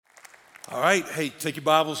All right, hey, take your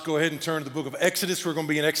Bibles, go ahead and turn to the book of Exodus. We're going to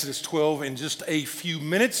be in Exodus 12 in just a few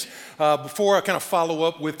minutes. Before I kind of follow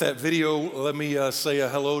up with that video, let me say a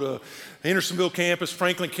hello to Hendersonville campus,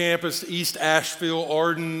 Franklin campus, East Asheville,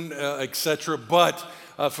 Arden, etc. But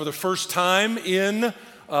for the first time in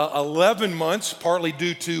 11 months, partly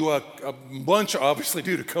due to a bunch, obviously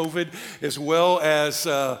due to COVID, as well as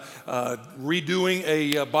redoing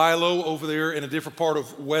a BILO over there in a different part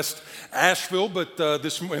of West Asheville, but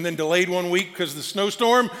and then delayed 1 week because of the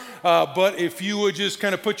snowstorm. But if you would just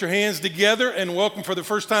kind of put your hands together and welcome for the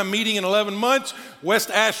first time meeting in 11 months, West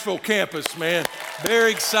Asheville campus, man.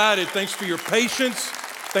 Very excited. Thanks for your patience.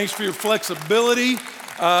 Thanks for your flexibility.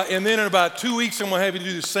 And then in about 2 weeks, I'm going to have you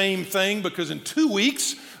do the same thing because in 2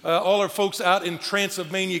 weeks, all our folks out in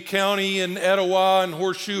Transylvania County and Etowah and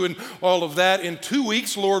Horseshoe and all of that, in 2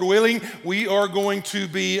 weeks, Lord willing, we are going to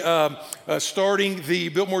be starting the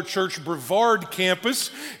Biltmore Church Brevard campus.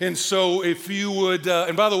 And so if you would,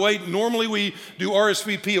 and by the way, normally we do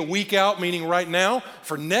RSVP a week out, meaning right now.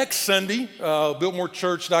 For next Sunday,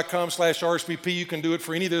 biltmorechurch.com/RSVP, you can do it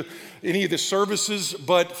for any of the services,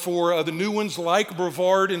 but for the new ones like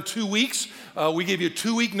Brevard in 2 weeks, we give you a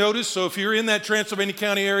 2 week notice. So if you're in that Transylvania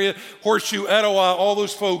County area, Horseshoe, Etowah, all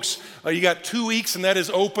those folks, you got 2 weeks, and that is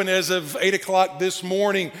open as of 8 o'clock this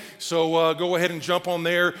morning. So go ahead and jump on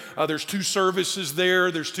there. There's 2 services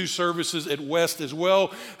there. There's 2 services at West as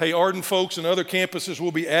well. Hey, Arden folks and other campuses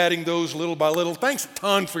will be adding those little by little. Thanks a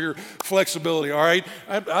ton for your flexibility, all right?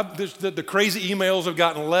 The crazy emails have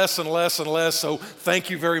gotten less and less and less, so thank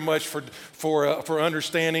you very much for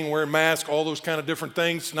understanding, wearing masks, all those kind of different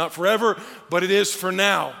things. Not forever, but it is for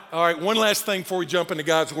now. All right, one last thing before we jump into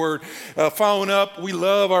God's Word. Following up, we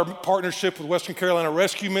love our partnership with Western Carolina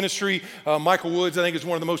Rescue Ministry. Michael Woods, I think, is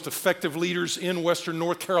one of the most effective leaders in Western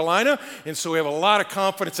North Carolina, and so we have a lot of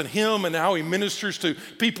confidence in him and how he ministers to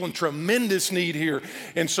people in tremendous need here.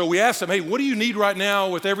 And so we asked him, hey, what do you need right now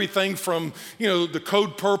with everything from, the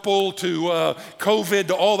code purple to COVID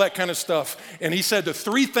to all that kind of stuff? And he said the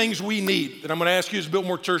 3 things we need that I'm going to ask you as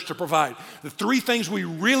Biltmore Church to provide. The 3 things we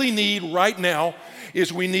really need right now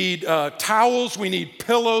is we need towels, we need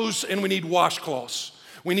pillows, and we need washcloths.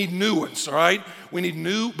 We need new ones, all right? We need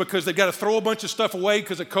new because they've got to throw a bunch of stuff away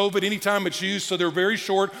because of COVID anytime it's used, so they're very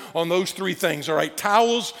short on those 3 things, all right?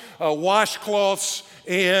 Towels, washcloths,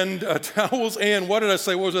 and what did I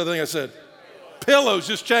say? What was the other thing I said? Pillows,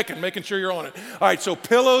 just checking, making sure you're on it. All right, so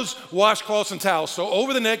pillows, washcloths, and towels. So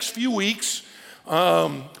over the next few weeks,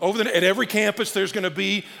 at every campus, there's going to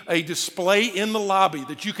be a display in the lobby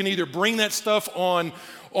that you can either bring that stuff on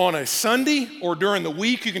a Sunday or during the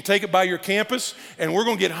week. You can take it by your campus, and we're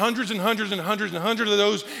going to get hundreds and hundreds and hundreds and hundreds of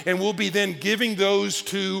those, and we'll be then giving those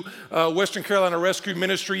to Western Carolina Rescue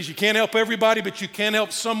Ministries. You can't help everybody, but you can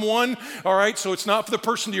help someone, all right? So it's not for the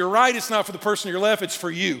person to your right, it's not for the person to your left, it's for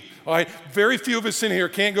you, all right? Very few of us in here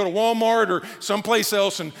can't go to Walmart or someplace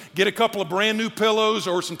else and get a couple of brand new pillows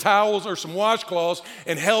or some towels or some washcloths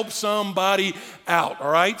and help somebody out,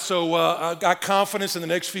 all right? So I've got confidence in the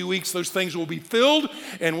next few weeks those things will be filled,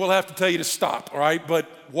 and we'll have to tell you to stop, all right? But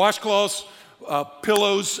washcloths,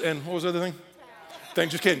 pillows, and what was the other thing?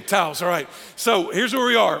 Just kidding, towels, all right. So here's where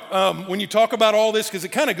we are. When you talk about all this, because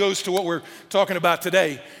it kind of goes to what we're talking about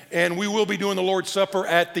today, and we will be doing the Lord's Supper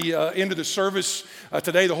at the end of the service.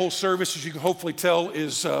 Today, the whole service, as you can hopefully tell,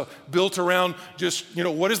 is built around just,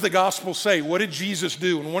 what does the gospel say? What did Jesus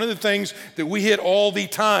do? And one of the things that we hit all the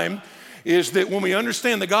time is that when we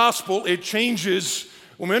understand the gospel, it changes.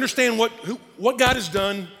 When we understand what God has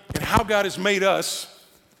done and how God has made us,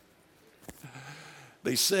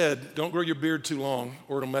 they said, don't grow your beard too long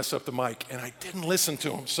or it'll mess up the mic. And I didn't listen to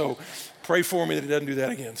them. So pray for me that it doesn't do that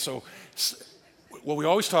again. So what we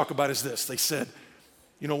always talk about is this. They said,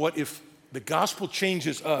 you know what, if the gospel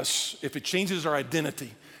changes us, if it changes our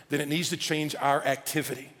identity, then it needs to change our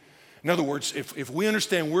activity. In other words, if we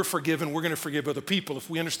understand we're forgiven, we're going to forgive other people. If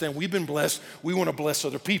we understand we've been blessed, we want to bless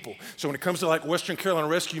other people. So when it comes to like Western Carolina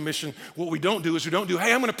Rescue Mission, what we don't do,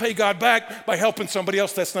 hey, I'm going to pay God back by helping somebody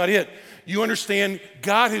else. That's not it. You understand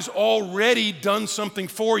God has already done something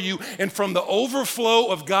for you, and from the overflow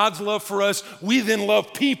of God's love for us, we then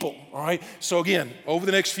love people, all right? So again, over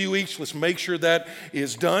the next few weeks, let's make sure that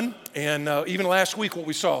is done. And even last week, what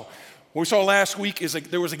we saw last week is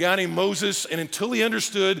there was a guy named Moses, and until he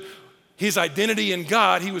understood his identity in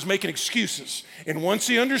God, he was making excuses. And once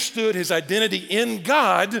he understood his identity in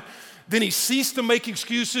God, then he ceased to make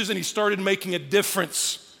excuses and he started making a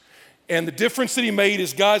difference. And the difference that he made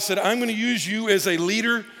is God said, I'm going to use you as a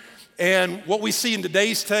leader And what we see in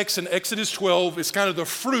today's text in Exodus 12 is kind of the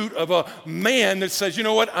fruit of a man that says, you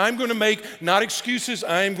know what, I'm going to make not excuses,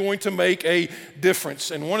 I am going to make a difference.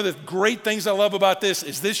 And one of the great things I love about this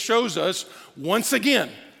is this shows us, once again,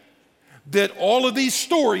 that all of these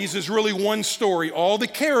stories is really one story. All the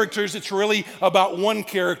characters, it's really about one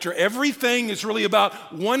character. Everything is really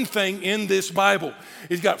about one thing in this Bible.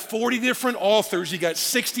 It's got 40 different authors. You got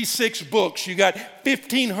 66 books. You got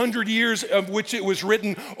 1,500 years of which it was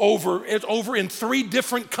written over. It's over in 3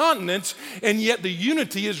 different continents, and yet the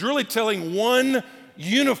unity is really telling one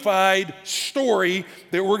unified story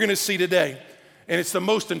that we're going to see today. And it's the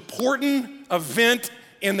most important event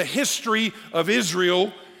in the history of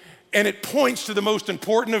Israel, and it points to the most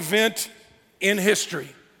important event in history.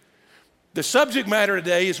 The subject matter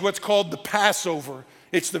today is what's called the Passover.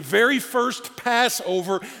 It's the very first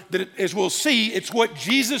Passover that, as we'll see, it's what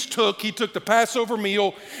Jesus took. He took the Passover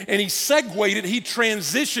meal and he segued it, he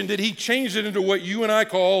transitioned it, he changed it into what you and I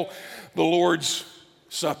call the Lord's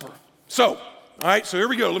Supper. So, all right, so here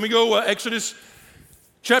we go. Let me go Exodus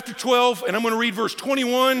chapter 12, and I'm going to read verse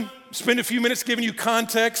 21, spend a few minutes giving you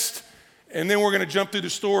context, and then we're going to jump through the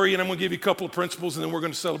story, and I'm going to give you a couple of principles, and then we're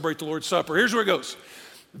going to celebrate the Lord's Supper. Here's where it goes.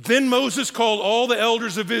 Then Moses called all the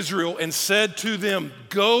elders of Israel and said to them,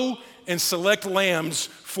 go and select lambs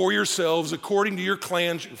for yourselves according to your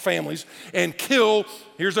clans, your families, and kill,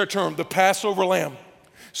 here's our term, the Passover lamb.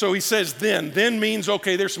 So he says then. Then means,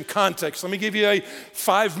 okay, there's some context. Let me give you a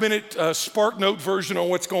 5-minute spark note version on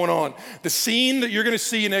what's going on. The scene that you're going to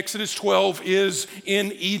see in Exodus 12 is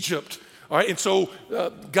in Egypt. All right, and so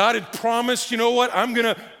God had promised, you know what, I'm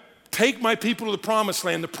going to take my people to the promised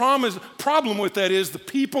land. The problem with that is the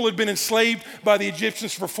people had been enslaved by the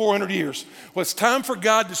Egyptians for 400 years. Well, it's time for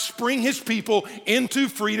God to spring his people into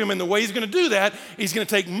freedom, and the way he's going to do that, he's going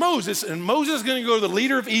to take Moses, and Moses is going to go to the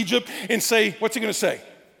leader of Egypt and say, what's he going to say?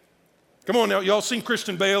 Come on now, y'all seen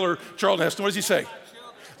Christian Bale or Charlton Heston, what does he say?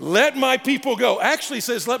 Let my people go. Actually he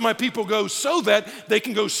says, let my people go so that they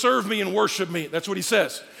can go serve me and worship me. That's what he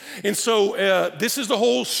says. And so this is the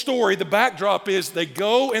whole story. The backdrop is they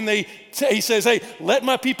go and he says, hey, let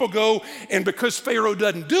my people go. And because Pharaoh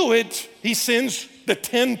doesn't do it, he sends the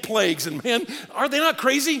 10 plagues. And man, are they not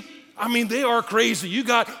crazy? I mean, they are crazy. You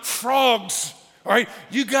got frogs, all right?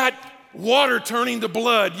 You got water turning to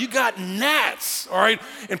blood. You got gnats, all right?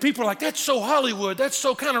 And people are like, that's so Hollywood. That's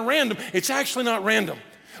so kind of random. It's actually not random.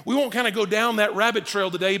 We won't kind of go down that rabbit trail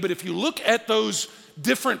today, but if you look at those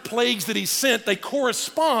different plagues that he sent, they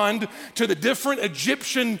correspond to the different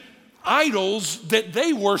Egyptian idols that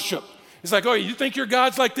they worship. It's like, oh, you think your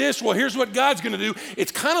God's like this? Well, here's what God's going to do.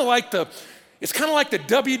 It's kind of like the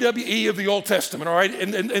WWE of the Old Testament, all right?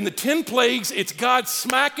 And the 10 plagues, it's God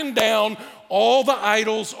smacking down all the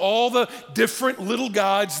idols, all the different little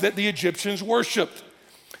gods that the Egyptians worshiped.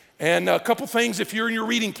 And a couple things, if you're in your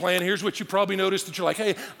reading plan, here's what you probably noticed that you're like,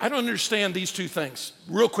 hey, I don't understand these 2 things.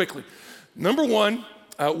 Real quickly. Number 1,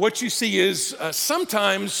 what you see is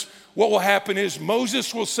sometimes what will happen is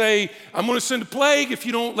Moses will say, I'm going to send a plague if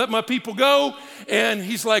you don't let my people go. And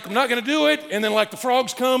he's like, I'm not going to do it. And then like the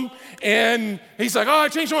frogs come and he's like, oh, I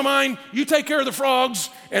changed my mind. You take care of the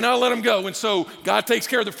frogs and I'll let them go. And so God takes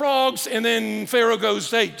care of the frogs. And then Pharaoh goes,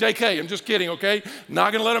 hey, JK, I'm just kidding, okay?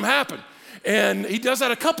 Not going to let them happen. And he does that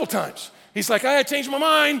a couple times. He's like, I changed my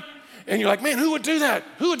mind. And you're like, man, who would do that?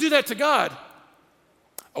 Who would do that to God?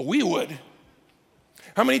 Oh, we would.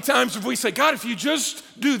 How many times have we said, God, if you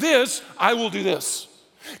just do this, I will do this.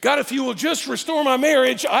 God, if you will just restore my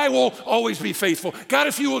marriage, I will always be faithful. God,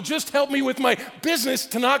 if you will just help me with my business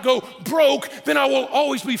to not go broke, then I will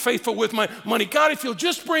always be faithful with my money. God, if you'll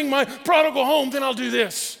just bring my prodigal home, then I'll do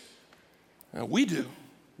this. Now, we do.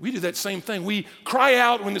 We do that same thing. We cry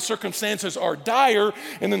out when the circumstances are dire,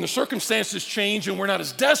 and then the circumstances change, and we're not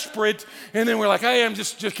as desperate, and then we're like, hey, I'm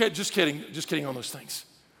just kidding on those things.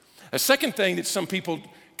 A second thing that some people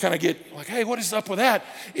kind of get like, hey, what is up with that?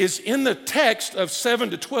 Is in the text of 7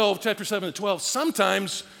 to 12, chapter 7 to 12,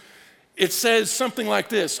 sometimes it says something like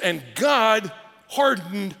this, and God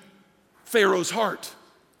hardened Pharaoh's heart.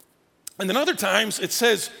 And then other times it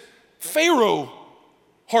says Pharaoh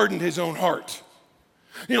hardened his own heart.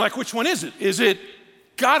 You're like, which one is it? Is it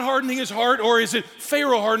God hardening his heart, or is it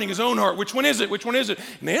Pharaoh hardening his own heart? Which one is it? Which one is it?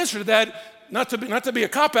 And the answer to that, not to be a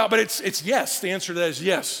cop-out, but it's yes. The answer to that is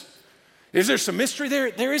yes. Is there some mystery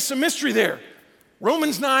there? There is some mystery there.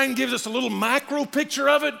 Romans 9 gives us a little macro picture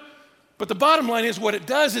of it, but the bottom line is what it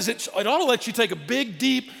does is it ought to let you take a big,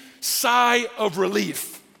 deep sigh of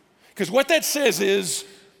relief. Because what it says is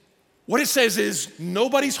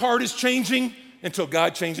nobody's heart is changing until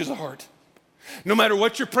God changes the heart. No matter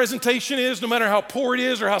what your presentation is, no matter how poor it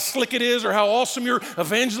is or how slick it is or how awesome your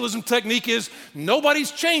evangelism technique is,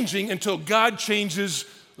 nobody's changing until God changes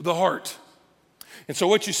the heart. And so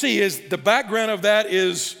what you see is the background of that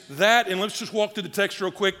is that, and let's just walk through the text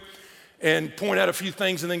real quick and point out a few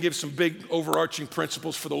things and then give some big overarching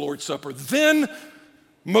principles for the Lord's Supper. Then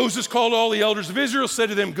Moses called all the elders of Israel, said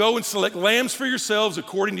to them, go and select lambs for yourselves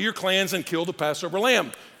according to your clans and kill the Passover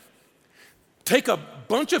lamb. Take a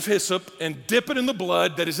bunch of hyssop and dip it in the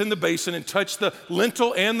blood that is in the basin and touch the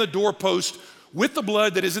lintel and the doorpost with the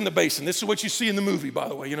blood that is in the basin. This is what you see in the movie, by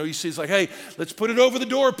the way. You know, you see it's like, hey, let's put it over the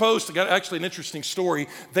doorpost. I got actually an interesting story.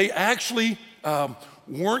 They actually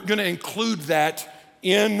weren't going to include that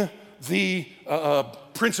in the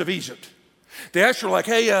Prince of Egypt. They actually were like,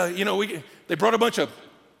 hey, they brought a bunch of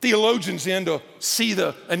theologians in to see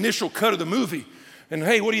the initial cut of the movie. And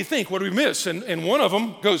hey, what do you think? What do we miss? And one of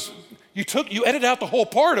them goes, you edit out the whole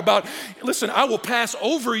part about, listen, I will pass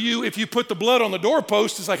over you if you put the blood on the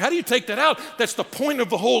doorpost. It's like, how do you take that out? That's the point of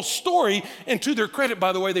the whole story. And to their credit,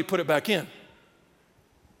 by the way, they put it back in.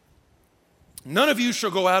 None of you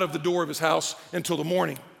shall go out of the door of his house until the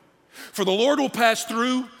morning. For the Lord will pass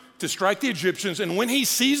through to strike the Egyptians. And when he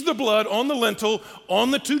sees the blood on the lintel,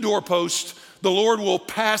 on the two doorposts, the Lord will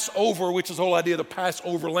pass over, which is the whole idea of the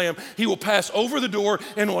Passover lamb. He will pass over the door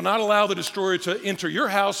and will not allow the destroyer to enter your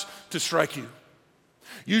house to strike you.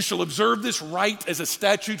 You shall observe this rite as a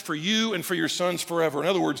statute for you and for your sons forever. In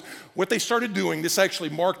other words, what they started doing, this actually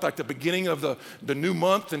marked like the beginning of the new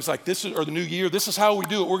month, and it's like this is, or the new year. This is how we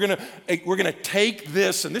do it. We're gonna take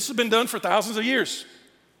this, and this has been done for thousands of years.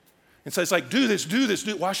 And so it's like, do this.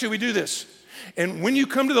 Why should we do this? And when you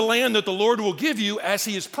come to the land that the Lord will give you, as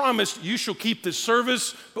he has promised, you shall keep this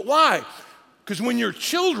service. But why? Because when your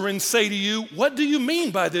children say to you, what do you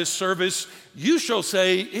mean by this service? You shall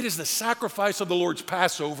say, it is the sacrifice of the Lord's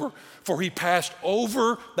Passover, for he passed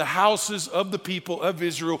over the houses of the people of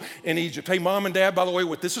Israel in Egypt. Hey, mom and dad, by the way,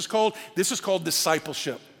 what this is called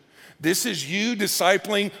discipleship. This is you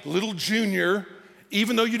discipling little Junior,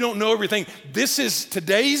 even though you don't know everything. This is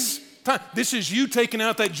today's time. This is you taking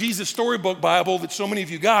out that Jesus Storybook Bible that so many of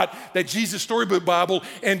you got, that Jesus Storybook Bible,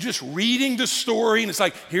 and just reading the story. And it's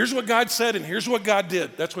like, here's what God said and here's what God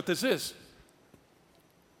did. That's what this is.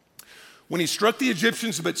 When he struck the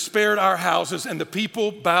Egyptians but spared our houses, and the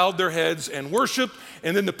people bowed their heads and worshiped,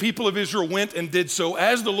 and then the people of Israel went and did so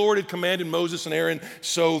as the Lord had commanded Moses and Aaron,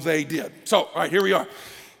 so they did. So, all right, here we are.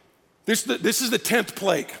 This is the 10th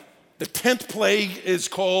plague. The 10th plague is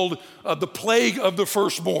called the plague of the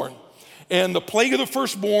firstborn. And the plague of the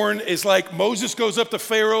firstborn is like Moses goes up to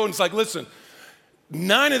Pharaoh and it's like, listen,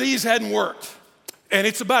 9 of these hadn't worked and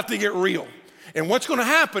it's about to get real. And what's going to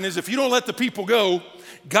happen is if you don't let the people go,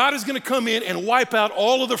 God is going to come in and wipe out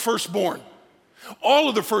all of the firstborn. All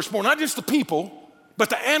of the firstborn, not just the people, but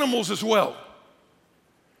the animals as well.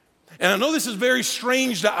 And I know this is very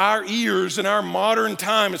strange to our ears in our modern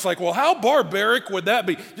time. It's like, well, how barbaric would that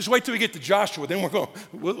be? Just wait till we get to Joshua, then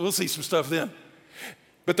we'll see some stuff then.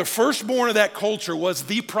 But the firstborn of that culture was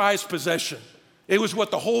the prized possession. It was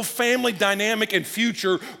what the whole family dynamic and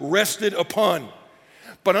future rested upon.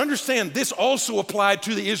 But understand, this also applied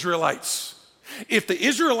to the Israelites. If the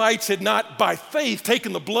Israelites had not, by faith,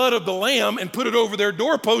 taken the blood of the lamb and put it over their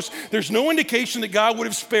doorposts, there's no indication that God would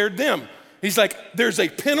have spared them. He's like, there's a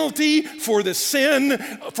penalty for the sin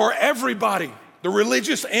for everybody, the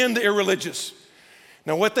religious and the irreligious.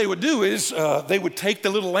 Now, what they would do is they would take the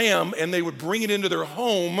little lamb and they would bring it into their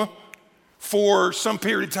home for some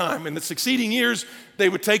period of time. In the succeeding years, they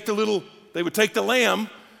would take the lamb, and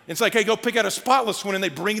it's like, hey, go pick out a spotless one, and they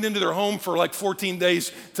bring it into their home for like 14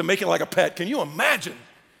 days to make it like a pet. Can you imagine?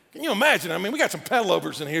 I mean, we got some pet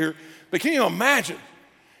lovers in here, but can you imagine?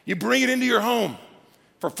 You bring it into your home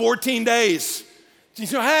for 14 days. You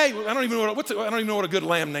say, hey, I don't even know what a good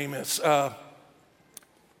lamb name is.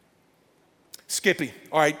 Skippy,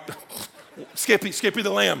 all right. Skippy the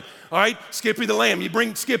lamb, all right. Skippy the lamb. You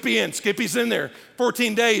bring Skippy in. Skippy's in there.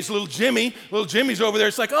 14 days. Little Jimmy's over there.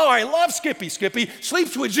 It's like, oh, I love Skippy. Skippy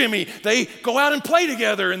sleeps with Jimmy. They go out and play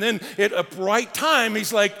together. And then at a right time,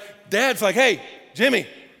 he's like, Dad's like, hey, Jimmy,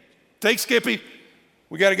 take Skippy.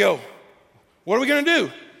 We got to go. What are we going to do?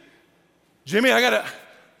 Jimmy, I'm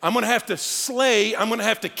going to have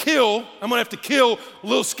to kill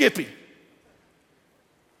little Skippy.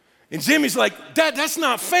 And Jimmy's like, Dad, that's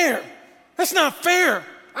not fair. That's not fair.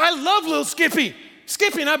 I love little Skippy.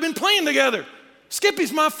 Skippy and I've been playing together.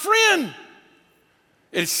 Skippy's my friend.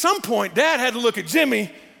 At some point, Dad had to look at Jimmy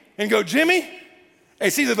and go, Jimmy,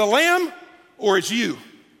 it's either the lamb or it's you.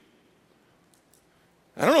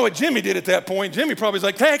 I don't know what Jimmy did at that point. Jimmy probably was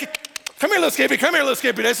like, hey, come here, little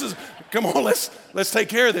Skippy. This is Come on, let's take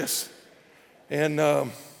care of this. And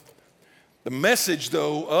the message,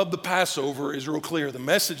 though, of the Passover is real clear. The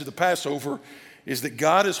message of the Passover is that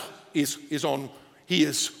God He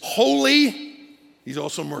is holy, He's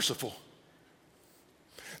also merciful.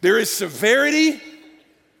 There is severity,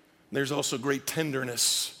 there's also great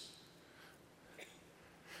tenderness.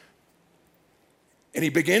 And he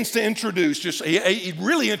begins to introduce, he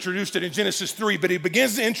really introduced it in Genesis 3, but he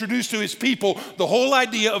begins to introduce to his people the whole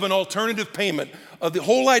idea of an alternative payment, of the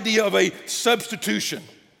whole idea of a substitution.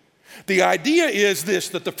 The idea is this,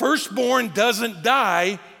 that the firstborn doesn't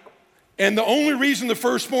die, and the only reason the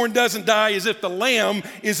firstborn doesn't die is if the lamb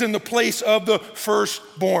is in the place of the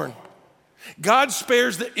firstborn. God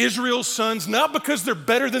spares the Israel sons, not because they're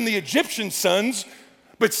better than the Egyptian sons,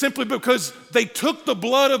 but simply because they took the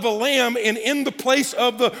blood of a lamb and in the place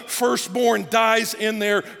of the firstborn dies in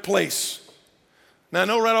their place. Now I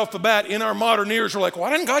know right off the bat, in our modern ears, we're like,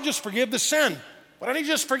 why didn't God just forgive the sin? Why didn't he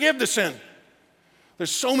just forgive the sin?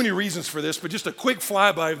 There's so many reasons for this, but just a quick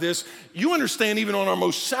flyby of this. You understand even on our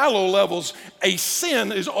most shallow levels, a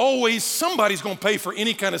sin is always, somebody's gonna pay for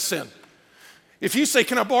any kind of sin. If you say,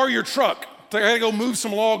 can I borrow your truck? I gotta go move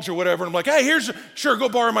some logs or whatever. And I'm like, hey, sure, go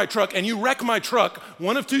borrow my truck. And you wreck my truck,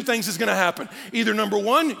 one of two things is gonna happen. Either number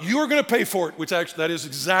one, you are gonna pay for it, which actually that is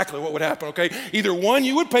exactly what would happen, okay? Either one,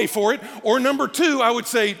 you would pay for it, or number two, I would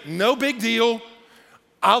say, no big deal,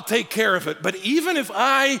 I'll take care of it. But even if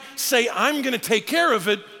I say I'm gonna take care of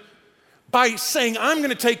it, by saying I'm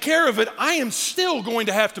gonna take care of it, I am still going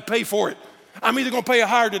to have to pay for it. I'm either gonna pay a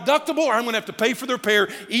higher deductible or I'm gonna have to pay for the repair.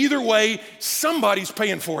 Either way, somebody's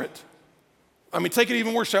paying for it. I mean, take it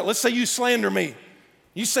even worse. Let's say you slander me.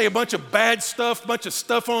 You say a bunch of bad stuff, a bunch of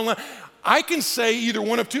stuff online. I can say either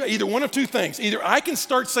one of two things. Either I can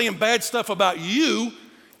start saying bad stuff about you,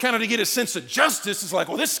 kind of to get a sense of justice. It's like,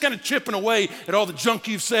 well, this is kind of chipping away at all the junk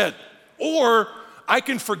you've said. Or I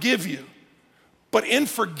can forgive you. But in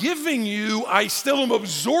forgiving you, I still am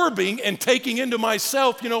absorbing and taking into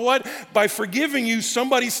myself, you know what? By forgiving you,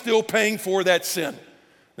 somebody's still paying for that sin.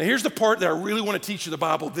 Now here's the part that I really want to teach you the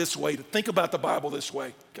Bible this way, to think about the Bible this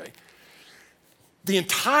way, okay? The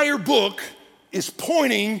entire book is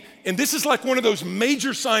pointing, and this is like one of those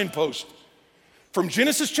major signposts. From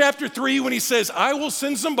Genesis chapter 3, when he says, I will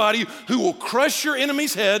send somebody who will crush your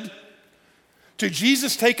enemy's head, to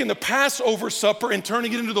Jesus taking the Passover supper and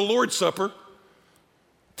turning it into the Lord's Supper,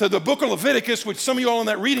 to the book of Leviticus, which some of you all on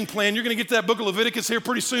that reading plan, you're gonna get to that book of Leviticus here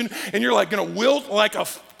pretty soon, and you're like gonna wilt like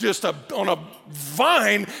on a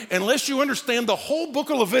vine unless you understand the whole book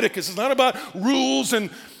of Leviticus. It's not about rules and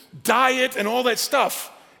diet and all that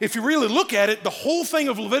stuff. If you really look at it, the whole thing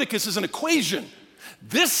of Leviticus is an equation.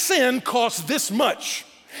 This sin costs this much.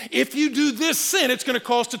 If you do this sin, it's gonna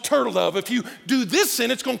cost a turtle dove. If you do this sin,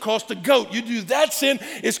 it's gonna cost a goat. You do that sin,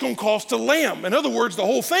 it's gonna cost a lamb. In other words, the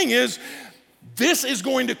whole thing is, this is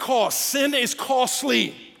going to cost. Sin is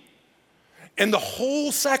costly. And the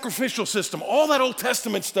whole sacrificial system, all that Old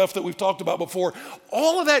Testament stuff that we've talked about before,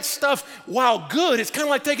 all of that stuff, while good, it's kind of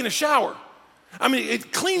like taking a shower. I mean,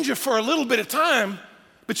 it cleans you for a little bit of time,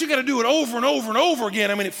 but you got to do it over and over and over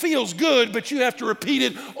again. I mean, it feels good, but you have to repeat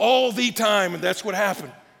it all the time, and that's what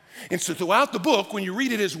happened. And so throughout the book, when you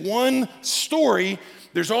read it as one story,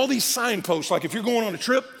 there's all these signposts. Like if you're going on a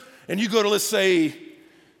trip and you go to, let's say,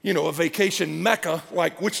 you know, a vacation mecca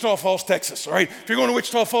like Wichita Falls, Texas, all right? If you're going to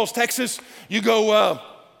Wichita Falls, Texas, you go,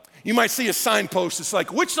 you might see a signpost. It's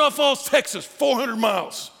like Wichita Falls, Texas, 400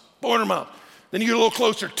 miles. Then you get a little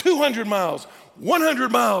closer, 200 miles,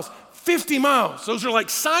 100 miles, 50 miles. Those are like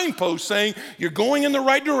signposts saying you're going in the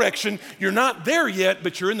right direction. You're not there yet,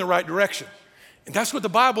 but you're in the right direction. And that's what the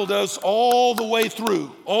Bible does all the way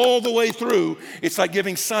through. It's like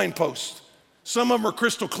giving signposts. Some of them are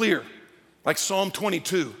crystal clear. Like Psalm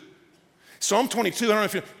 22. Psalm 22, I don't know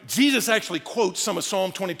if you know, Jesus actually quotes some of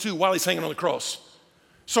Psalm 22 while he's hanging on the cross.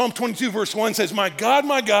 Psalm 22 verse 1 says, my God,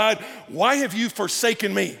 why have you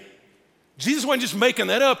forsaken me? Jesus wasn't just making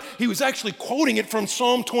that up, he was actually quoting it from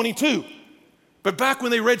Psalm 22. But back when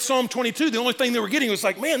they read Psalm 22, the only thing they were getting was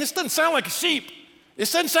like, man, this doesn't sound like a sheep.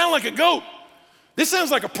 This doesn't sound like a goat. This sounds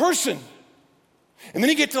like a person. And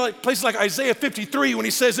then you get to like places like Isaiah 53 when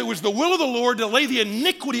he says it was the will of the Lord to lay the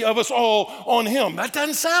iniquity of us all on him. That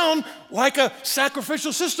doesn't sound like a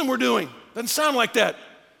sacrificial system we're doing. Doesn't sound like that.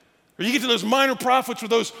 Or you get to those minor prophets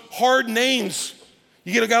with those hard names.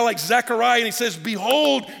 You get a guy like Zechariah and he says,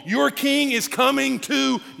 behold, your king is coming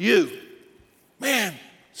to you. Man,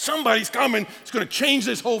 somebody's coming. It's going to change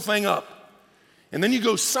this whole thing up. And then you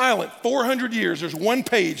go silent 400 years. There's one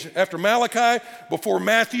page. After Malachi, before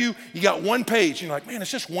Matthew, you got one page. And you're like, man,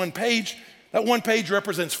 it's just one page. That one page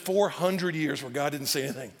represents 400 years where God didn't say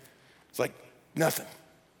anything. It's like nothing.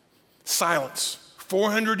 Silence.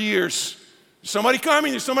 400 years. Somebody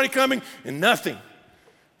coming, there's somebody coming, and nothing.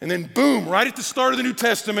 And then boom, right at the start of the New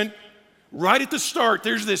Testament, right at the start,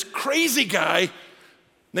 there's this crazy guy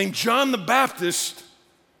named John the Baptist.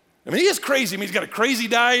 I mean, he is crazy. I mean, he's got a crazy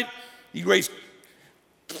diet. He raised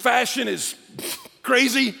fashion is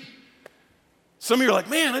crazy. Some of you are like,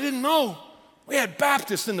 man, I didn't know we had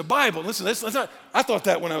Baptists in the Bible. Listen, that's not, I thought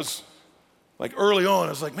that when I was like early on. I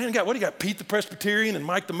was like, man, what do you got? Pete the Presbyterian and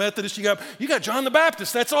Mike the Methodist. You got John the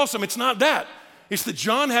Baptist. That's awesome. It's not that. It's that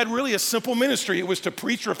John had really a simple ministry. It was to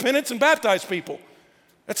preach repentance and baptize people.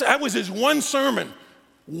 That was his one sermon.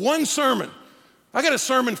 One sermon. I got a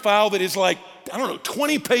sermon file that is like,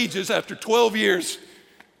 20 pages after 12 years.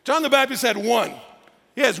 John the Baptist had one.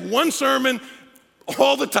 He has one sermon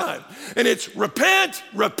all the time. And it's repent,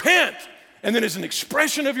 repent. And then as an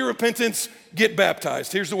expression of your repentance, get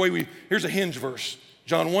baptized. Here's a hinge verse.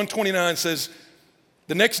 John 1:29 says,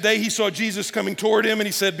 the next day he saw Jesus coming toward him and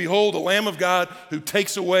he said, behold, the Lamb of God who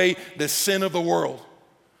takes away the sin of the world.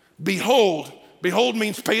 Behold. Behold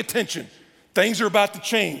means pay attention. Things are about to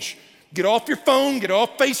change. Get off your phone, get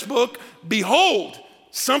off Facebook. Behold,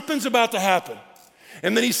 something's about to happen.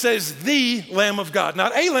 And then he says, the Lamb of God.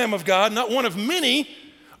 Not a Lamb of God, not one of many,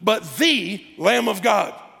 but the Lamb of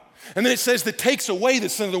God. And then it says that takes away the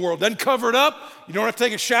sin of the world. Doesn't cover it up. You don't have to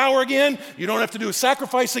take a shower again. You don't have to do a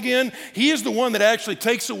sacrifice again. He is the one that actually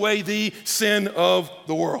takes away the sin of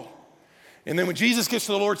the world. And then when Jesus gets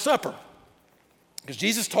to the Lord's Supper, because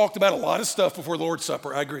Jesus talked about a lot of stuff before the Lord's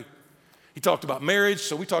Supper, I agree. He talked about marriage,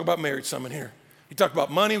 so we talk about marriage some in here. He talked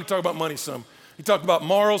about money, we talk about money some. He talked about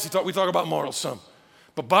morals, we talk about morals some.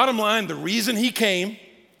 But bottom line, the reason he came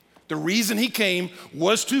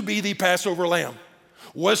was to be the Passover lamb,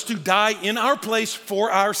 was to die in our place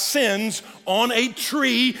for our sins on a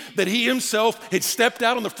tree that he himself had stepped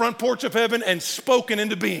out on the front porch of heaven and spoken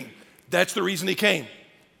into being. That's the reason he came.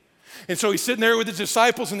 And so he's sitting there with his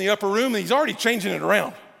disciples in the upper room and he's already changing it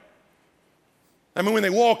around. I mean, when they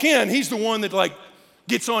walk in, he's the one that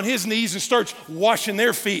gets on his knees and starts washing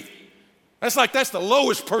their feet. That's the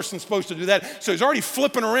lowest person supposed to do that. So he's already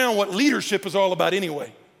flipping around what leadership is all about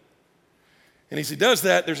anyway. And as he does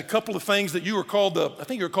that, there's a couple of things that you were called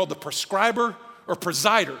the prescriber or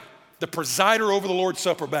presider. The presider over the Lord's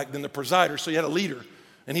Supper back then, the presider. So you had a leader,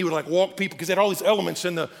 and he would walk people because he had all these elements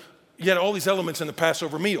in the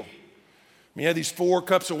Passover meal. I mean, you had these 4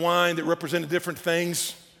 cups of wine that represented different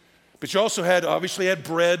things, but you also had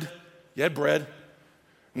bread. You had bread.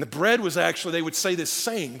 And the bread was actually, they would say this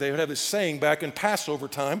saying. They would have this saying back in Passover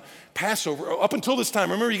time. Up until this time,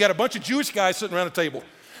 remember, you got a bunch of Jewish guys sitting around a table.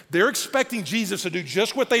 They're expecting Jesus to do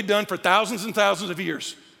just what they'd done for thousands and thousands of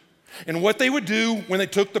years. And what they would do when they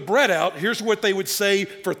took the bread out, here's what they would say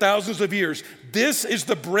for thousands of years. This is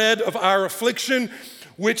the bread of our affliction,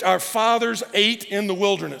 which our fathers ate in the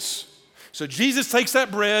wilderness. So Jesus takes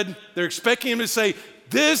that bread. They're expecting him to say,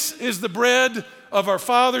 this is the bread of our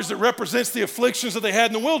fathers that represents the afflictions that they had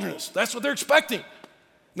in the wilderness. That's what they're expecting.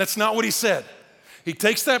 That's not what he said. He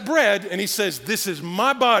takes that bread and he says, this is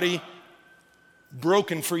my body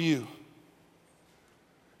broken for you.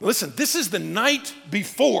 Listen, this is the night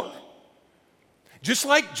before. Just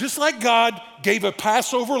like God gave a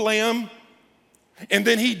Passover lamb and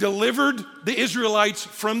then he delivered the Israelites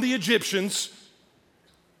from the Egyptians,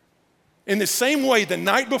 in the same way, the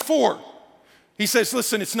night before, he says,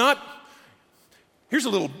 listen, here's a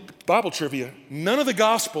little Bible trivia. None of the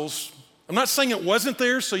Gospels, I'm not saying it wasn't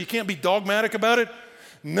there, so you can't be dogmatic about it.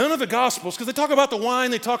 None of the Gospels, because they talk about the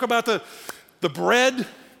wine, they talk about the bread.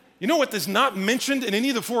 You know what is not mentioned in any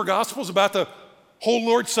of the 4 Gospels about the whole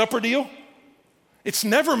Lord's Supper deal? It's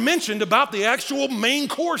never mentioned about the actual main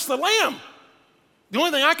course, the lamb. The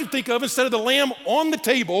only thing I can think of, instead of the lamb on the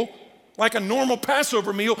table, like a normal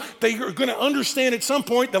Passover meal, they are going to understand at some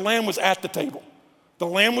point the lamb was at the table. The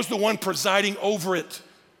lamb was the one presiding over it.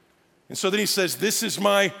 And so then he says, this is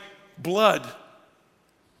my blood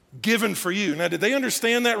given for you. Now, did they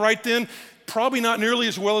understand that right then? Probably not nearly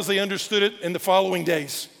as well as they understood it in the following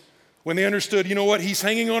days. When they understood, you know what, he's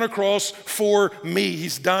hanging on a cross for me.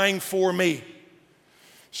 He's dying for me.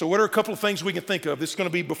 So what are a couple of things we can think of? This is going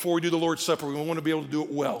to be before we do the Lord's Supper. We want to be able to do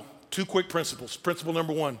it well. 2 quick principles. Principle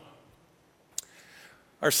number 1.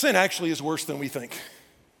 Our sin actually is worse than we think.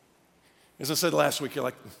 As I said last week, you're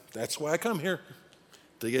like, that's why I come here,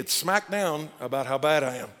 to get smacked down about how bad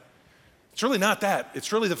I am. It's really not that.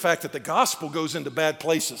 It's really the fact that the gospel goes into bad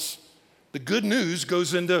places. The good news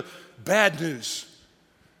goes into bad news.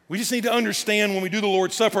 We just need to understand when we do the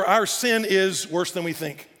Lord's Supper, our sin is worse than we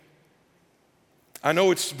think. I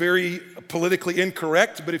know it's very politically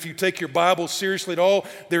incorrect, but if you take your Bible seriously at all,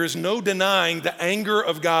 there is no denying the anger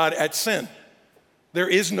of God at sin. There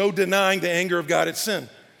is no denying the anger of God at sin.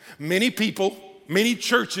 Many people, many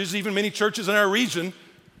churches, even many churches in our region,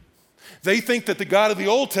 they think that the God of the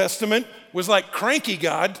Old Testament was like cranky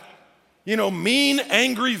God, mean,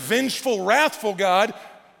 angry, vengeful, wrathful God.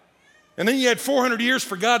 And then you had 400 years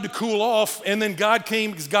for God to cool off, and then God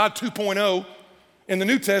came as God 2.0 in the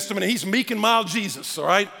New Testament, and he's meek and mild Jesus, all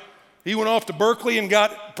right? He went off to Berkeley and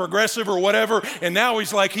got progressive or whatever, and now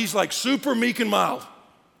he's like super meek and mild.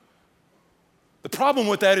 The problem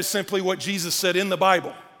with that is simply what Jesus said in the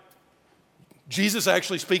Bible. Jesus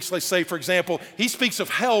actually speaks, let's say, for example, he speaks of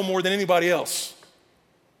hell more than anybody else.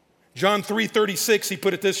 John 3:36, he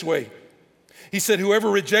put it this way. He said, whoever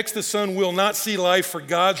rejects the Son will not see life, for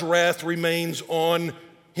God's wrath remains on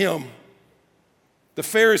him. The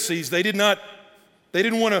Pharisees, they didn't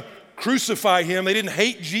want to crucify him. They didn't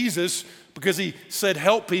hate Jesus because he said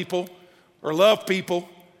help people or love people.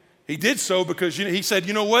 He did so because he said,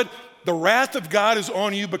 you know what? The wrath of God is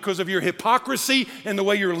on you because of your hypocrisy and the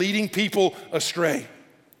way you're leading people astray.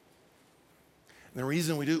 And the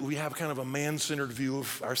reason we have kind of a man-centered view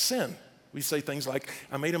of our sin. We say things like,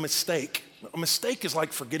 I made a mistake. A mistake is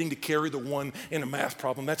like forgetting to carry the one in a math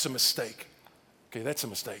problem. That's a mistake. Okay, that's a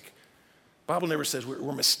mistake. The Bible never says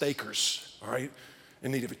we're mistakers, all right,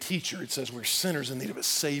 in need of a teacher. It says we're sinners in need of a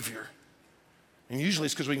Savior. And usually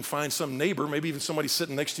it's because we can find some neighbor, maybe even somebody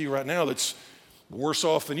sitting next to you right now that's worse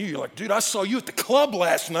off than you. You're like, dude, I saw you at the club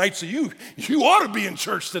last night, so you ought to be in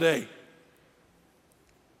church today.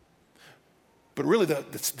 But really the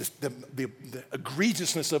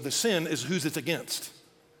egregiousness of the sin is whose it's against.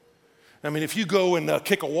 I mean, if you go and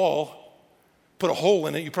kick a wall, put a hole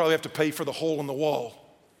in it, you probably have to pay for the hole in the wall.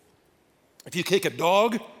 If you kick a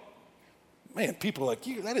dog, man, people are like,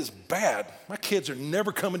 that is bad. My kids are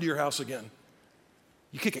never coming to your house again.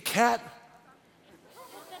 You kick a cat,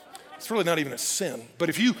 it's really not even a sin. But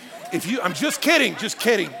if you, I'm just kidding.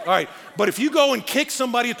 All right. But if you go and kick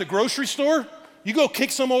somebody at the grocery store, you go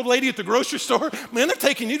kick some old lady at the grocery store, man, they're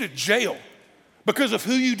taking you to jail because of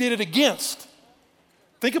who you did it against.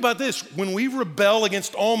 Think about this. When we rebel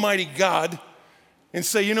against Almighty God and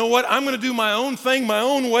say, you know what, I'm going to do my own thing, my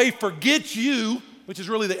own way, forget you, which is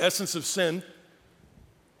really the essence of sin,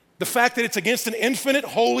 the fact that it's against an infinite,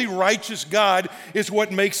 holy, righteous God is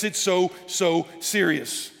what makes it so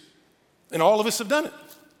serious. And all of us have done it.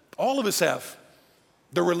 All of us have.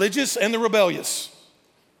 The religious and the rebellious.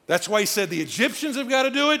 That's why he said the Egyptians have got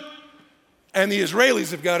to do it and the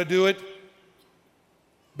Israelis have got to do it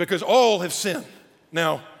because all have sinned.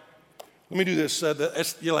 Now, let me do this.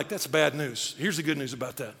 You're like, that's bad news. Here's the good news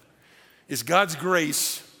about that. Is God's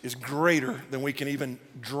grace is greater than we can even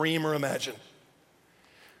dream or imagine.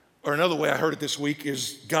 Or another way I heard it this week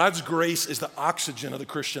is God's grace is the oxygen of the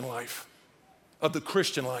Christian life.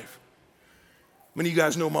 Many of you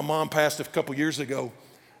guys know my mom passed a couple years ago,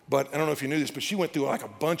 but I don't know if you knew this, but she went through like a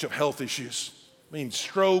bunch of health issues. I mean,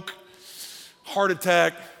 stroke, heart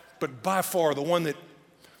attack, but by far the one that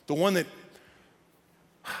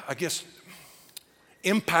I guess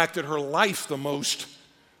impacted her life the most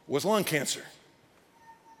was lung cancer.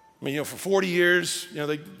 I mean, for 40 years,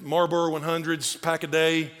 they Marlboro 100s, pack a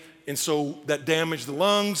day, and so that damaged the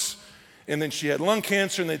lungs. And then she had lung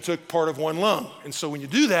cancer, and they took part of one lung. And so when you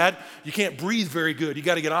do that, you can't breathe very good. You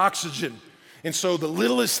got to get oxygen. And so the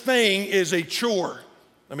littlest thing is a chore.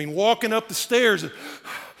 I mean, walking up the stairs,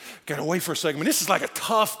 got to wait for a second. I mean, this is like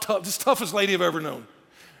this toughest lady I've ever known.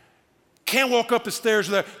 Can't walk up the stairs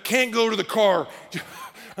without, can't go to the car.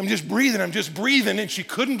 I'm just breathing. And she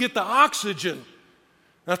couldn't get the oxygen.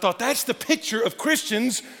 And I thought, that's the picture of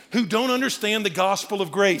Christians who don't understand the gospel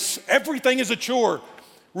of grace. Everything is a chore.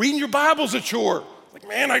 Reading your Bible's a chore. Like,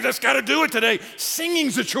 man, I just got to do it today.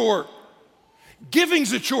 Singing's a chore.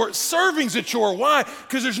 Giving's a chore. Serving's a chore. Why?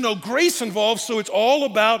 Because there's no grace involved, so it's all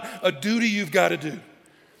about a duty you've got to do.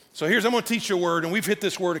 So I'm going to teach you a word, and we've hit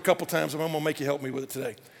this word a couple times, and I'm going to make you help me with it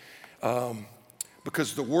today.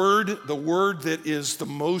 Because the word that is the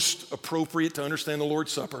most appropriate to understand the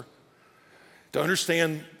Lord's Supper, to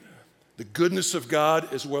understand the goodness of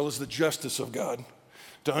God as well as the justice of God,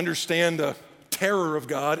 to understand the terror of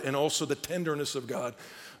God and also the tenderness of God.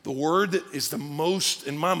 The word that is the most,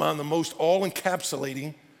 in my mind, the most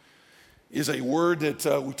all-encapsulating is a word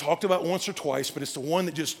that we talked about once or twice, but it's the one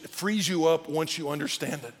that just frees you up once you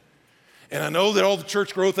understand it. And I know that all the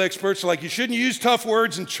church growth experts are like, you shouldn't use tough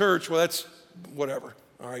words in church. Well, that's whatever,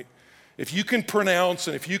 all right? If you can pronounce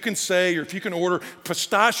and if you can say or if you can order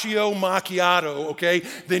pistachio macchiato, okay,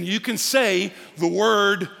 then you can say the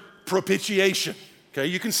word propitiation. Okay,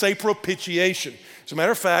 you can say propitiation. As a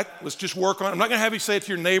matter of fact, let's just work on it. I'm not going to have you say it to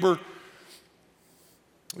your neighbor.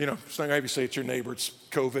 You know, it's not going to have you say it to your neighbor. It's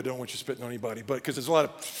COVID. I don't want you spitting on anybody, but because there's a lot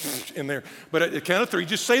of in there. But at the count of three,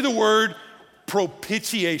 just say the word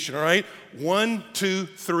propitiation, all right? 1, 2,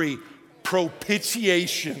 3.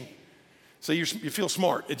 Propitiation. So you feel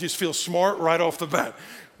smart. It just feels smart right off the bat.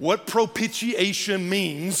 What propitiation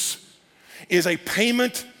means is a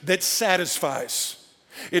payment that satisfies.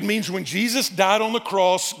 It means when Jesus died on the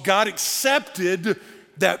cross, God accepted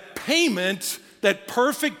that payment, that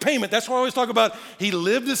perfect payment. That's why I always talk about he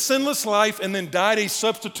lived a sinless life and then died a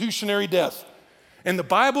substitutionary death. And the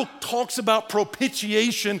Bible talks about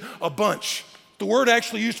propitiation a bunch. The word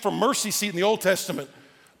actually used for mercy seat in the Old Testament.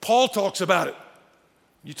 Paul talks about it.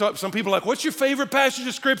 Some people are like, what's your favorite passage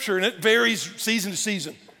of Scripture? And it varies season to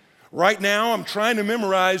season. Right now, I'm trying to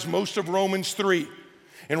memorize most of Romans 3.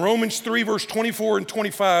 In Romans 3, verse 24 and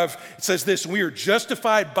 25, it says this: we are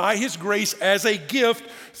justified by his grace as a gift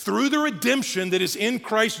through the redemption that is in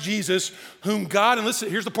Christ Jesus, whom God, and listen,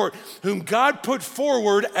 here's the part, whom God put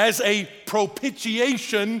forward as a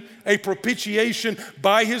propitiation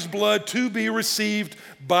by his blood to be received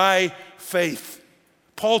by faith.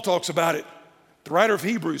 Paul talks about it. The writer of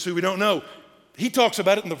Hebrews, who we don't know, he talks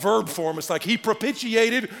about it in the verb form. It's like he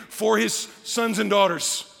propitiated for his sons and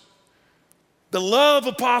daughters. The love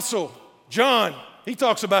apostle, John, he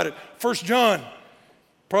talks about it. 1 John,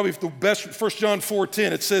 probably the best, 1 John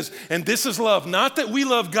 4:10, it says, and this is love, not that we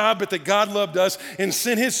love God, but that God loved us and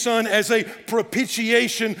sent his son as a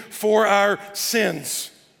propitiation for our sins.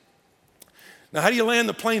 Now, how do you land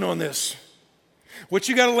the plane on this? What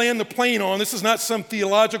you got to land the plane on, this is not some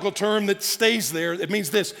theological term that stays there. It means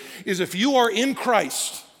this, is if you are in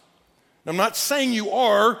Christ, I'm not saying you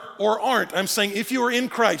are or aren't. I'm saying if you are in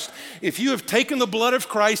Christ, if you have taken the blood of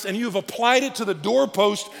Christ and you have applied it to the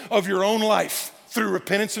doorpost of your own life through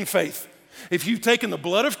repentance and faith, if you've taken the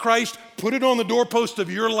blood of Christ, put it on the doorpost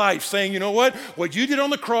of your life, saying, you know what you did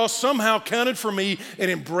on the cross somehow counted for me,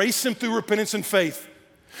 and embrace him through repentance and faith,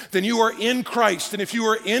 then you are in Christ. And if you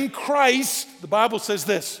are in Christ, the Bible says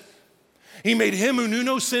this: he made him who knew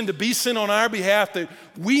no sin to be sin on our behalf, that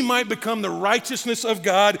we might become the righteousness of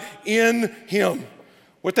God in him.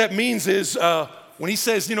 What that means is when he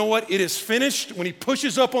says, you know what, it is finished, when he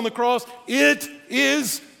pushes up on the cross, it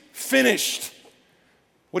is finished.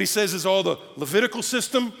 What he says is all the Levitical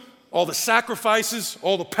system, all the sacrifices,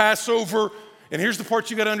 all the Passover. And here's the part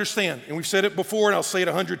you got to understand, and we've said it before and I'll say it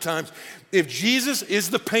 100 times. If Jesus is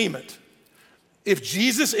the payment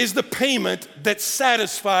that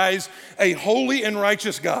satisfies a holy and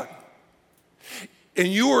righteous God, and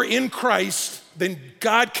you are in Christ, then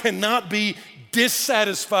God cannot be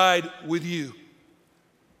dissatisfied with you.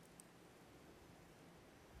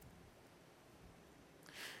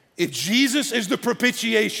 If Jesus is the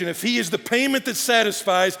propitiation, if he is the payment that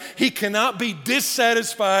satisfies, he cannot be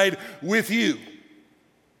dissatisfied with you.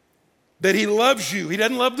 That he loves you. He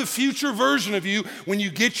doesn't love the future version of you when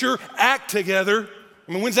you get your act together.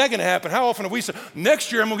 I mean, when's that gonna happen? How often have we said,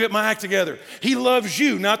 next year I'm gonna get my act together? He loves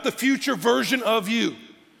you, not the future version of you.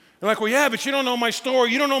 They're like, well, yeah, but you don't know my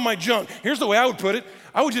story. You don't know my junk. Here's the way I would put it.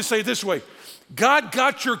 I would just say it this way. God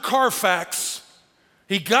got your Carfax.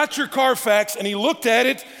 He got your Carfax and he looked at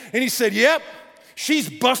it and he said, yep, she's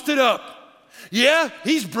busted up. Yeah,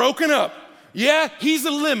 he's broken up. Yeah, he's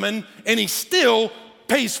a lemon, and he still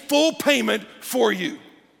pays full payment for you.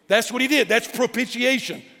 That's what he did. That's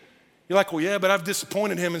propitiation. You're like, well, yeah, but I've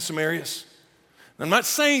disappointed him in some areas. I'm not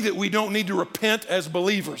saying that we don't need to repent as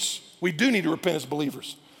believers. We do need to repent as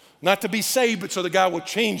believers. Not to be saved, but so that God will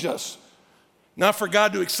change us. Not for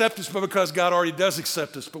God to accept us, but because God already does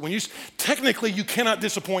accept us. But when technically you cannot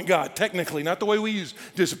disappoint God. Technically, not the way we use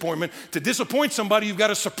disappointment. To disappoint somebody, you've got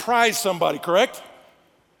to surprise somebody, correct?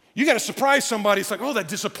 You got to surprise somebody. It's like, oh, that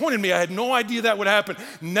disappointed me. I had no idea that would happen.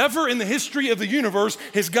 Never in the history of the universe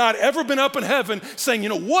has God ever been up in heaven saying, you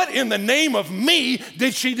know, what in the name of me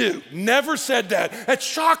did she do? Never said that. That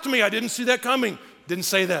shocked me. I didn't see that coming. Didn't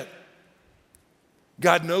say that.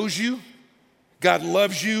 God knows you. God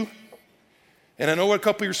loves you. And I know what a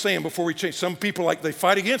couple of you are saying before we change. Some people, like, they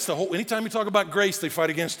fight against the whole, anytime you talk about grace, they fight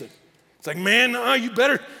against it. It's like, man, no, you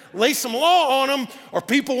better lay some law on them or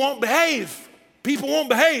people won't behave. People won't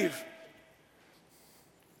behave.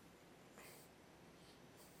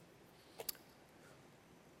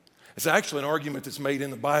 It's actually an argument that's made in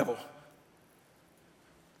the Bible.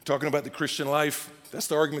 Talking about the Christian life, that's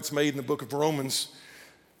the argument that's made in the book of Romans.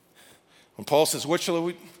 When Paul says, what shall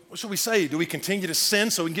we say? Do we continue to sin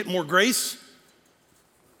so we can get more grace?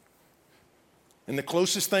 And the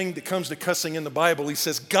closest thing that comes to cussing in the Bible, he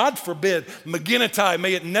says, God forbid, megenitai,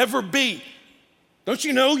 may it never be. Don't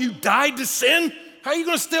you know you died to sin? How are you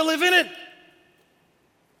going to still live in it?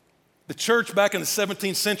 The church back in the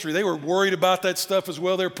 17th century, they were worried about that stuff as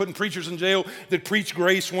well. They were putting preachers in jail that preached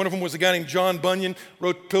grace. One of them was a guy named John Bunyan,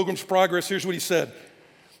 wrote Pilgrim's Progress. Here's what he said.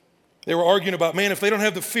 They were arguing about, man, if they don't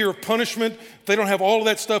have the fear of punishment, if they don't have all of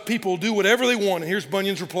that stuff, people will do whatever they want. And here's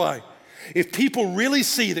Bunyan's reply. If people really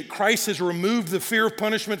see that Christ has removed the fear of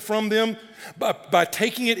punishment from them by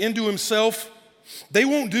taking it into himself, they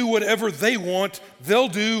won't do whatever they want. They'll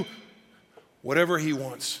do whatever he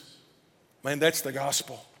wants. Man, that's the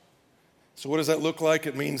gospel. So what does that look like?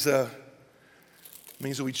 It means that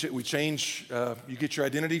we change, you get your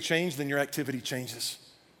identity changed, then your activity changes.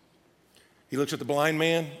 He looks at the blind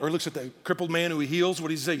man, or looks at the crippled man who he heals. What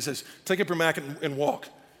does he say? He says, take up your mat and walk.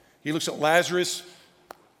 He looks at Lazarus.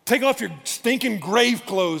 Take off your stinking grave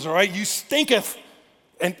clothes, all right? You stinketh,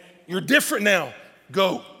 and you're different now.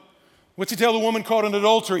 Go. What's he tell the woman caught in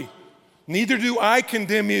adultery? Neither do I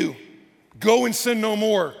condemn you. Go and sin no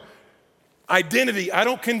more. Identity, I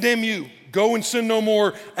don't condemn you. Go and sin no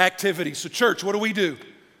more. Activity. So church, what do?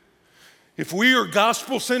 If we are a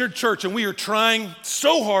gospel-centered church and we are trying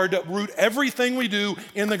so hard to root everything we do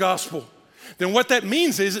in the gospel, then what that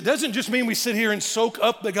means is it doesn't just mean we sit here and soak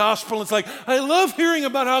up the gospel. It's like, I love hearing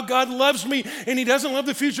about how God loves me and he doesn't love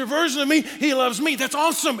the future version of me. He loves me. That's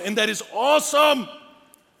awesome. And that is awesome.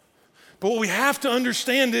 But what we have to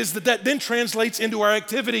understand is that then translates into our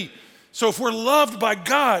activity. So if we're loved by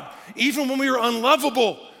God, even when we are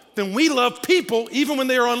unlovable, then we love people even when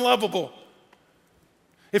they are unlovable.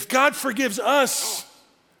 If God forgives us,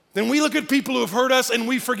 then we look at people who have hurt us and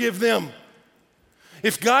we forgive them.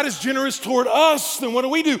 If God is generous toward us, then what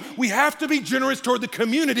do? We have to be generous toward the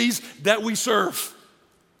communities that we serve.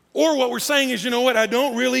 Or what we're saying is, you know what, I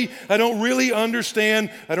don't really understand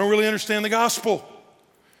the gospel.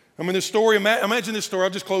 I mean, this story, imagine this story. I'll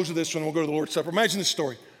just close with this one and we'll go to the Lord's Supper. Imagine this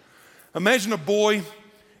story. Imagine a boy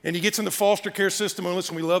and he gets in the foster care system. And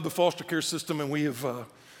listen, we love the foster care system and we have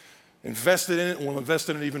invested in it and we'll invest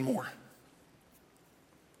in it even more.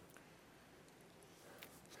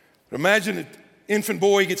 But imagine an infant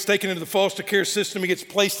boy gets taken into the foster care system. He gets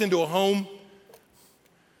placed into a home.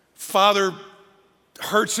 Father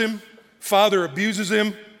hurts him. Father abuses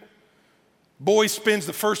him. Boy spends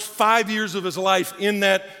the first 5 years of his life in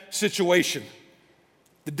that situation.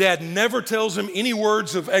 The dad never tells him any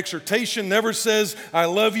words of exhortation, never says, I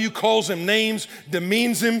love you, calls him names,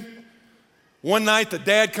 demeans him. One night, the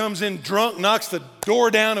dad comes in drunk, knocks the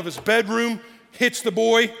door down of his bedroom, hits the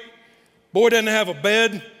boy. Boy doesn't have a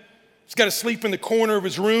bed. He's got to sleep in the corner of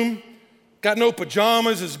his room. Got no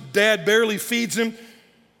pajamas. His dad barely feeds him.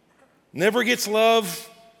 Never gets love.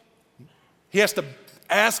 He has to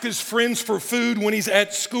ask his friends for food when he's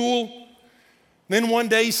at school. Then one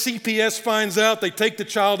day, CPS finds out, they take the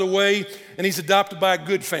child away, and he's adopted by a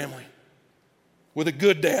good family with a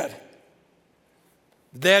good dad.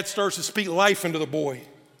 The dad starts to speak life into the boy.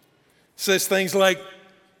 Says things like,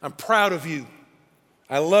 I'm proud of you.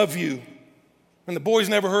 I love you. And the boy's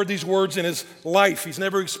never heard these words in his life. He's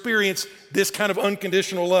never experienced this kind of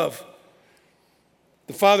unconditional love.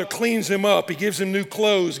 The father cleans him up. He gives him new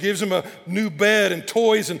clothes, gives him a new bed and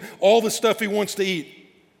toys and all the stuff he wants to eat.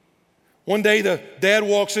 One day, the dad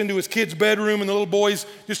walks into his kid's bedroom and the little boy's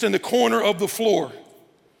just in the corner of the floor.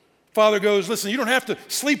 Father goes, listen, you don't have to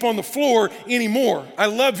sleep on the floor anymore. I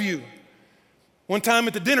love you. One time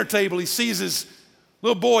at the dinner table, he sees his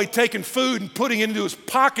little boy taking food and putting it into his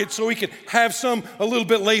pocket so he could have some a little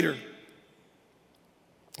bit later.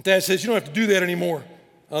 Dad says, you don't have to do that anymore.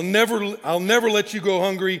 I'll never let you go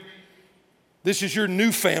hungry. This is your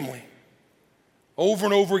new family. Over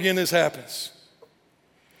and over again, this happens.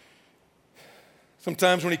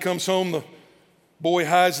 Sometimes when he comes home, the boy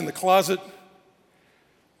hides in the closet.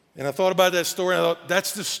 And I thought about that story, and I thought,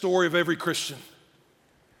 that's the story of every Christian.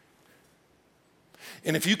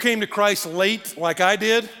 And if you came to Christ late like I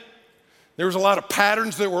did, there was a lot of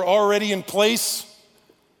patterns that were already in place.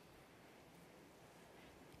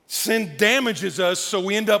 Sin damages us, so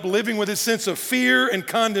we end up living with a sense of fear and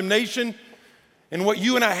condemnation. And what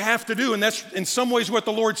you and I have to do, and that's in some ways what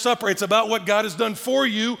the Lord's Supper, it's about what God has done for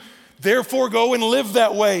you. Therefore, go and live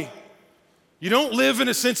that way. You don't live in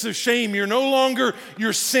a sense of shame. You're no longer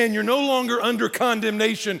your sin. You're no longer under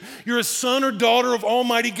condemnation. You're a son or daughter of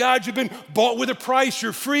Almighty God. You've been bought with a price.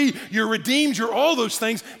 You're free. You're redeemed. You're all those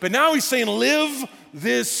things. But now he's saying, live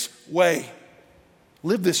this way.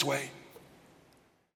 Live this way.